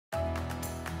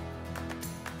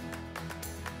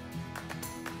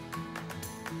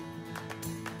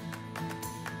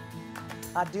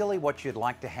Ideally, what you'd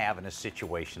like to have in a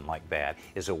situation like that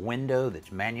is a window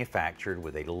that's manufactured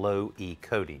with a low E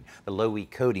coating. The low E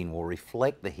coating will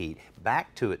reflect the heat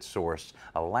back to its source,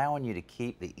 allowing you to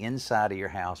keep the inside of your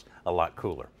house a lot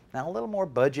cooler. Now, a little more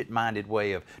budget-minded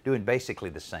way of doing basically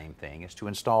the same thing is to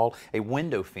install a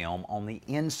window film on the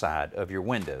inside of your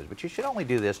windows. But you should only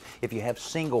do this if you have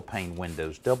single pane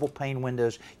windows. Double pane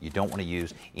windows, you don't want to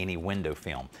use any window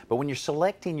film. But when you're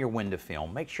selecting your window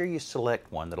film, make sure you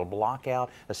select one that'll block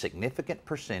out a significant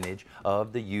percentage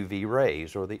of the UV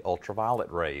rays or the ultraviolet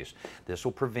rays. This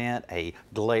will prevent a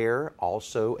glare,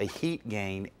 also a heat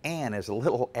gain, and as a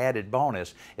little added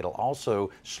bonus, it'll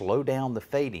also slow down the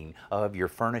fading of your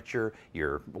furniture,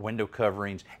 your window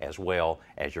coverings, as well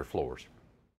as your floors.